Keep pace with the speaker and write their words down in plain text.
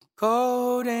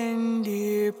Golden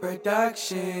Deer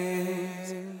Productions.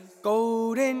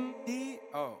 Golden Deer.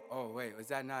 Oh, wait, was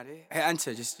that not it? Hey,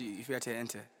 enter, you forgot to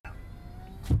enter.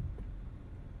 And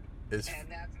that's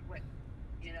what,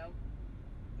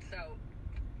 so,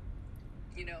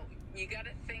 you gotta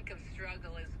think of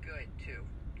struggle as good too.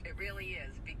 It really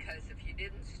is, because if you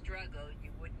didn't struggle,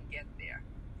 you wouldn't get there.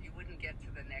 You wouldn't get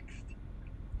to the next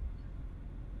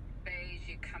phase.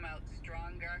 You come out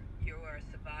stronger. You are a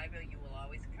survivor. You will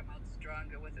always come out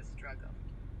stronger with a struggle.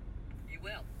 You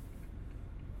will.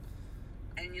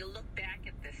 And you'll look back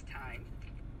at this time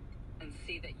and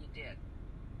see that you did.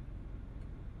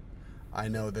 I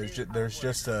know there's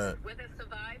just a with a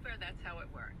survivor, that's how it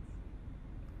works.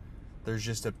 There's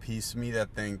just a piece of me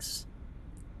that thinks,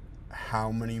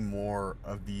 how many more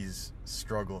of these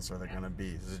struggles are there going to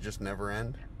be? Does it just never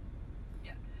end?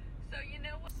 Yeah. So you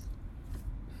know what?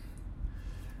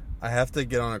 I have to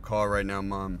get on a call right now,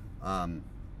 Mom,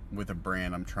 with a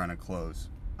brand I'm trying to close.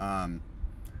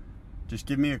 Just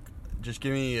give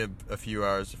me a few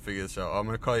hours to figure this out. I'm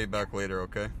going to call you back later,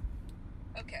 okay?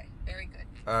 Okay, very good.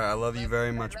 All right, I love you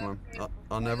very much, Mom.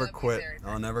 I'll never quit.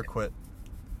 I'll never quit.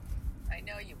 I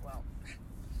know you won't.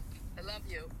 I love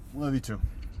you. Love you too.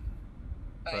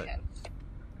 Bye. Hen.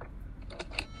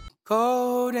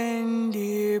 Golden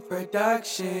Deer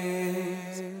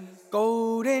Productions.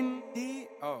 Golden Deer.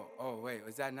 Oh, wait,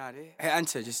 was that not it? Hey,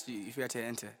 enter, you forgot to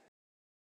enter.